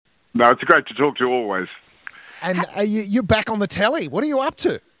No, it's great to talk to you always. And you're back on the telly. What are you up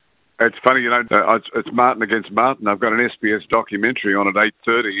to? It's funny, it's Martin against Martin. I've got an SBS documentary on at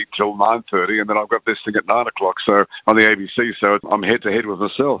 8:30 till 9:30, and then I've got this thing at 9 o'clock, so on the ABC, so I'm head-to-head with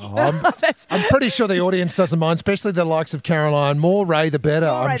myself. I'm pretty sure the audience doesn't mind, especially the likes of Caroline. More Ray, the better,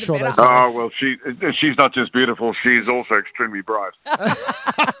 I'm sure they say. Oh, well, she's not just beautiful, she's also extremely bright.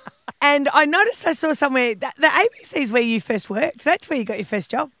 And I noticed I saw somewhere that the ABC is where you first worked. That's where you got your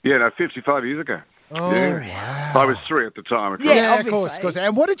first job. Yeah, no, 55 years ago. Oh, yeah. wow. I was 3 at the time. Yeah, of course.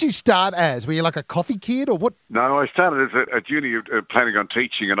 And what did you start as? Were you like a coffee kid or what? No, I started as a junior planning on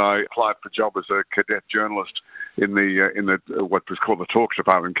teaching, and I applied for a job as a cadet journalist in the what was called the Talks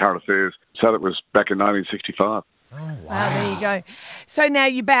Department in Current Affairs. So that was back in 1965. Oh, wow. Wow, there you go. So now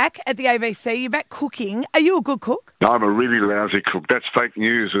you're back at the ABC. You're back cooking. Are you a good cook? I'm a really lousy cook. That's fake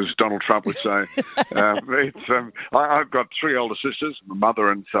news, as Donald Trump would say. I've got 3 older sisters, my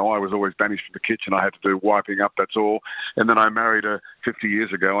mother, and so I was always banished from the kitchen. I had to do wiping up, that's all. And then I married 50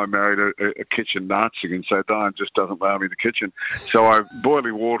 years ago, I married a kitchen Nazi, and so Diane just doesn't allow me in the kitchen. So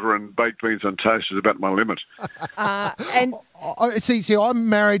boiling water and baked beans on toast is about my limit. See, I'm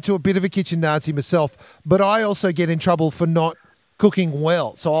married to a bit of a kitchen Nazi myself, but I also get in trouble for not cooking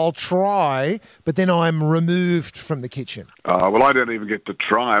well. So I'll try, but then I'm removed from the kitchen. Well, I don't even get to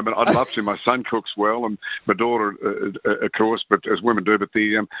try. I mean, I'd love to. My son cooks well, and my daughter, of course, but as women do. But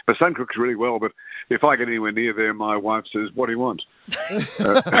my son cooks really well. But if I get anywhere near there, my wife says, "What do you want?"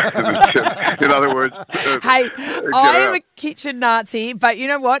 In other words, hey, I am a kitchen Nazi, but you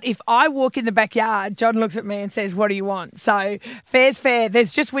know what? If I walk in the backyard, John looks at me and says, "What do you want?" So fair's fair.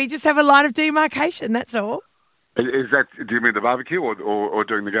 We just have a line of demarcation. That's all. Is that? Do you mean the barbecue or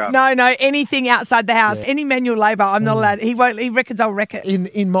doing the garden? No, anything outside the house, any manual labour, I'm not allowed. He won't. He reckons I'll wreck it.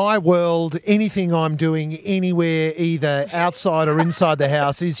 In my world, anything I'm doing anywhere, either outside or inside the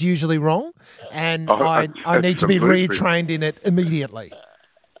house, is usually wrong, and I need to be retrained in it immediately.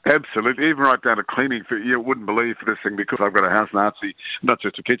 Absolutely. Even right down to cleaning. You wouldn't believe for this thing, because I've got a house Nazi, not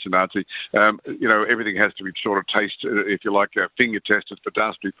just a kitchen Nazi. Everything has to be sort of if you like, finger tested for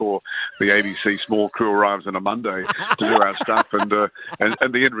dust before the ABC small crew arrives on a Monday to do our stuff. And the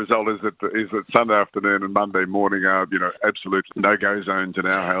end result is that Sunday afternoon and Monday morning are, absolute no-go zones in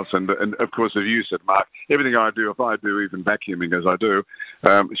our house. And of course, as you said, Mark, everything I do, if I do even vacuuming as I do,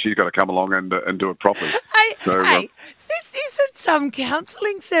 she's got to come along and do it properly. Hey, this isn't some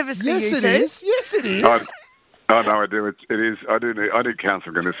counselling service for you two. Yes, it is. Oh, no, I do. It is. I need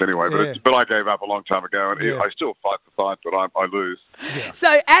counselling in this anyway, but I gave up a long time ago, and I still fight the fight, but I lose. Yeah.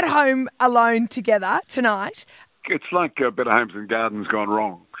 So at home alone together tonight. It's like Better Homes and Gardens gone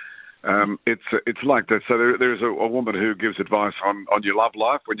wrong. It's like that. So there's a woman who gives advice on your love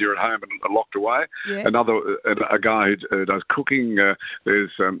life when you're at home and locked away. Yeah. A guy who does cooking.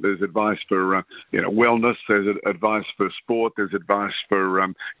 There's advice for wellness. There's advice for sport. There's advice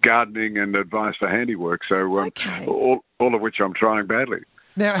for gardening and advice for handiwork. So all of which I'm trying badly.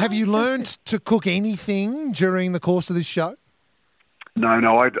 Now, have you learned to cook anything during the course of this show? No,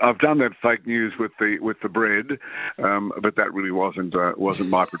 I've done that fake news with the bread, but that really wasn't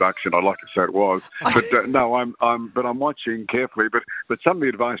my production. I'd like to say it was, but no, I'm watching carefully. But some of the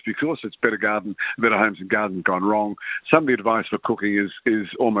advice, because it's Better Homes and Gardens gone wrong, some of the advice for cooking is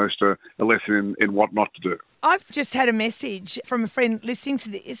almost a lesson in what not to do. I've just had a message from a friend listening to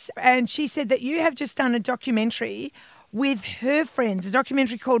this, and she said that you have just done a documentary with her friends, a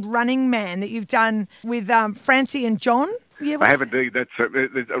documentary called Running Man that you've done with Francie and John. Yeah, I have indeed. That's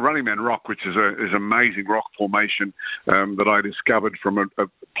a Running Man Rock, which is an amazing rock formation that I discovered from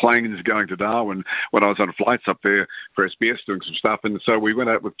planes going to Darwin when I was on flights up there for SBS doing some stuff. And so we went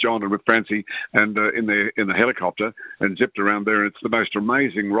out with John and with Francie and in the helicopter and zipped around there. And it's the most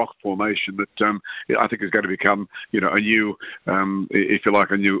amazing rock formation that I think is going to become, a new, if you like,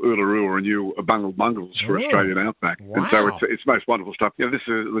 a new Uluru or a new Bungles for Australian Outback. Wow. And so it's most wonderful stuff. This is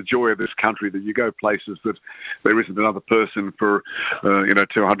the joy of this country, that you go places that there isn't another person for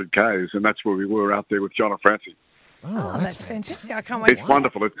 200 k's, and that's where we were out there with John and Francie. Oh, that's fantastic! I can't wait. It's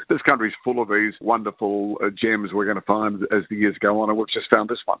wonderful. This country's full of these wonderful gems we're going to find as the years go on, and we've just found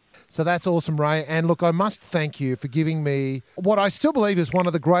this one. So that's awesome, Ray. And look, I must thank you for giving me what I still believe is one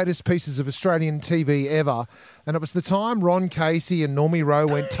of the greatest pieces of Australian TV ever. And it was the time Ron Casey and Normie Rowe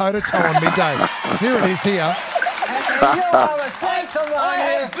went toe-to-toe on Midday. Here it is here. I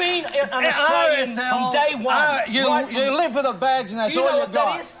have been an Australian from day one. You live for the bags, and that's all you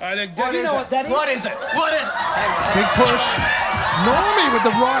got. Do you know what that is? What is it? Big push. Normie with the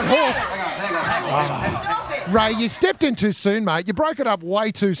right hook. Ray, you stepped in too soon, mate. You broke it up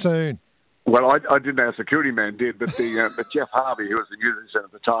way too soon. Well, I didn't. Our security man did, but but Jeff Harvey, who was the news editor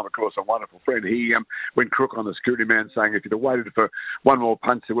at the time, of course, a wonderful friend, he went crook on the security man, saying if he'd have waited for one more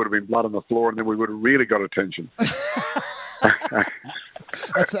punch, there would have been blood on the floor, and then we would have really got attention.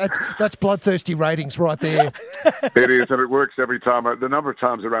 That's bloodthirsty ratings right there. It is, and it works every time. The number of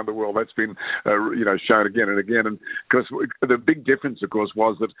times around the world that's been, shown again and again. And because the big difference, of course,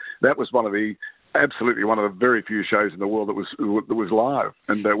 was that was absolutely one of the very few shows in the world that was live.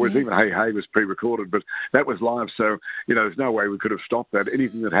 And whereas even Hey Hey was pre-recorded, but that was live. So there's no way we could have stopped that.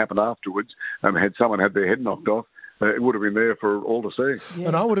 Anything that happened afterwards, had someone had their head knocked off, it would have been there for all to see. Yeah.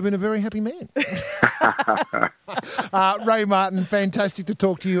 And I would have been a very happy man. Ray Martin, fantastic to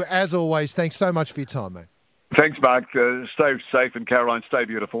talk to you as always. Thanks so much for your time, mate. Thanks, Mark. Stay safe, and Caroline, stay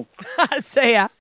beautiful. See ya.